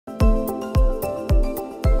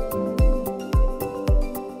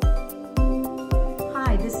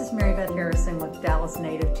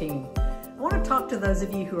to those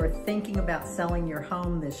of you who are thinking about selling your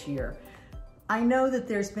home this year. I know that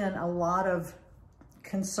there's been a lot of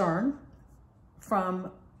concern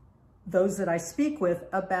from those that I speak with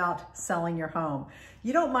about selling your home.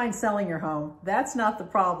 You don't mind selling your home. That's not the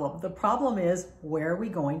problem. The problem is, where are we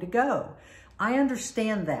going to go? I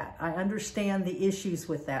understand that. I understand the issues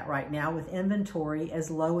with that right now with inventory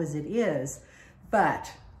as low as it is.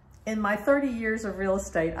 But in my 30 years of real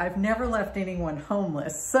estate, I've never left anyone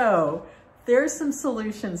homeless. So there's some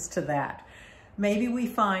solutions to that. Maybe we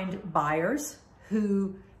find buyers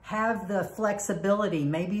who have the flexibility.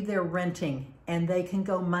 Maybe they're renting and they can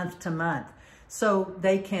go month to month. So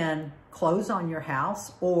they can close on your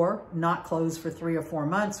house or not close for 3 or 4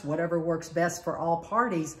 months, whatever works best for all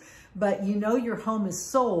parties. But you know your home is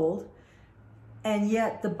sold, and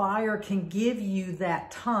yet the buyer can give you that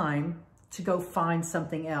time to go find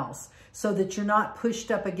something else so that you're not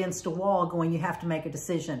pushed up against a wall going, you have to make a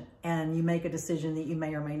decision, and you make a decision that you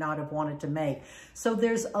may or may not have wanted to make. So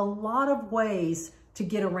there's a lot of ways to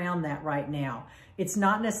get around that right now. It's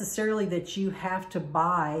not necessarily that you have to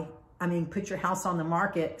put your house on the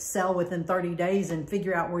market, sell within 30 days and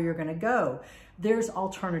figure out where you're gonna go. There's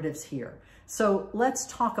alternatives here. So let's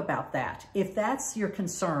talk about that. If that's your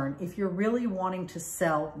concern, if you're really wanting to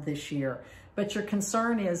sell this year, but your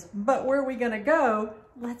concern is, but where are we gonna go?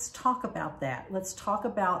 Let's talk about that. Let's talk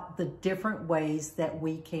about the different ways that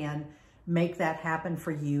we can make that happen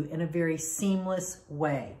for you in a very seamless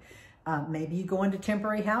way. Maybe you go into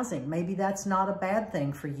temporary housing. Maybe that's not a bad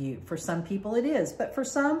thing for you. For some people it is, but for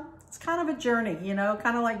some, it's kind of a journey, you know,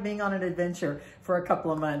 kind of like being on an adventure for a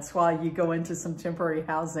couple of months while you go into some temporary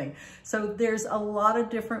housing. So there's a lot of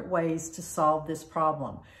different ways to solve this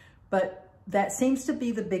problem. But that seems to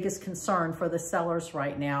be the biggest concern for the sellers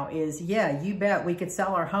right now is, yeah, you bet we could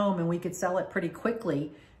sell our home and we could sell it pretty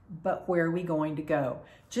quickly, but where are we going to go?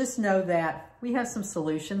 Just know that we have some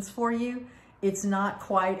solutions for you. It's not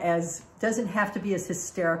quite as, doesn't have to be as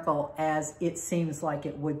hysterical as it seems like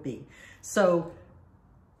it would be. So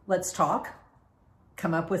let's talk,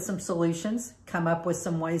 come up with some solutions, come up with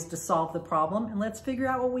some ways to solve the problem, and let's figure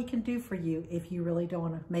out what we can do for you if you really don't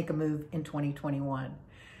want to make a move in 2021.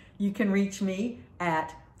 You can reach me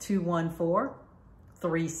at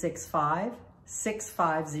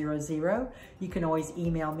 214-365-6500. You can always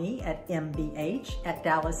email me at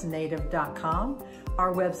mbh@dallasnative.com.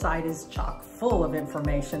 Our website is chock full of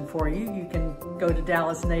information for you. You can go to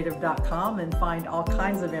dallasnative.com and find all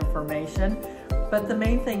kinds of information. But the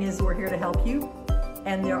main thing is we're here to help you,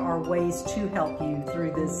 and there are ways to help you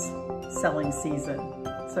through this selling season.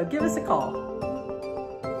 So give us a call.